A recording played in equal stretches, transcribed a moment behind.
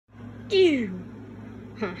Ew.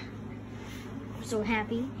 Huh. I'm so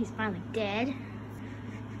happy he's finally dead.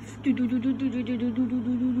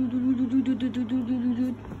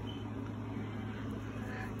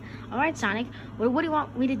 Alright, Sonic, what do you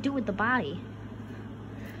want me to do with the body?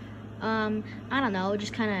 I don't know,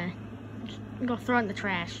 just kinda go throw it in the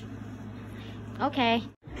trash. Okay.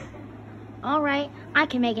 Alright, I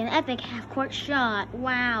can make an epic half-court shot.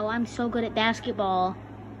 Wow, I'm so good at basketball.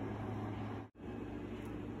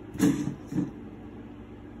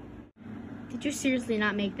 Did you seriously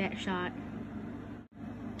not make that shot?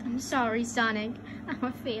 I'm sorry, Sonic. I'm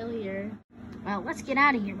a failure. Well, let's get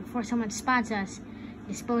out of here before someone spots us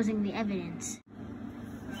disposing the evidence.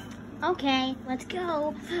 Okay, let's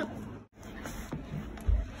go.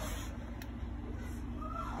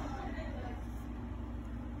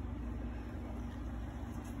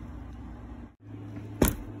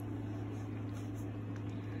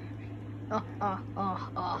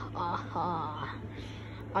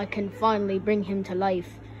 I can finally bring him to life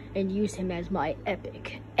and use him as my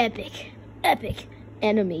epic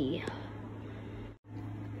enemy.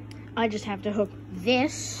 I just have to hook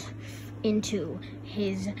this into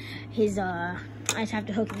I just have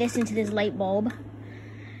to hook this into this light bulb.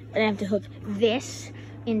 And I have to hook this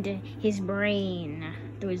into his brain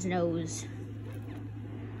through his nose.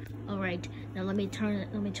 Alright, now let me turn it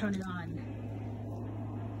on.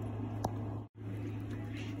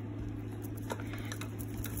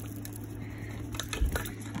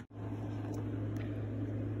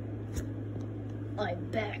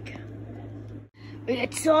 I'm back.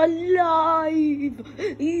 It's alive!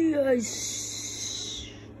 Yes!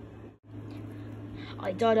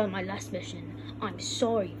 I died on my last mission. I'm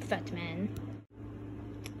sorry, fat man.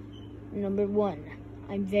 Number 1,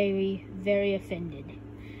 I'm very, very offended.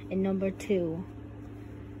 And number 2,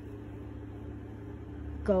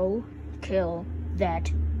 go kill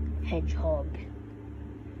that hedgehog.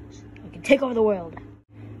 I can take over the world.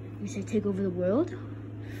 You say take over the world?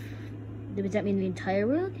 Does that mean the entire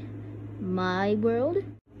world? My world?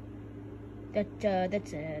 That's a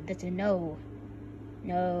no.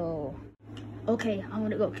 No. Okay, I'm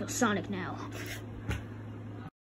gonna go kill Sonic now.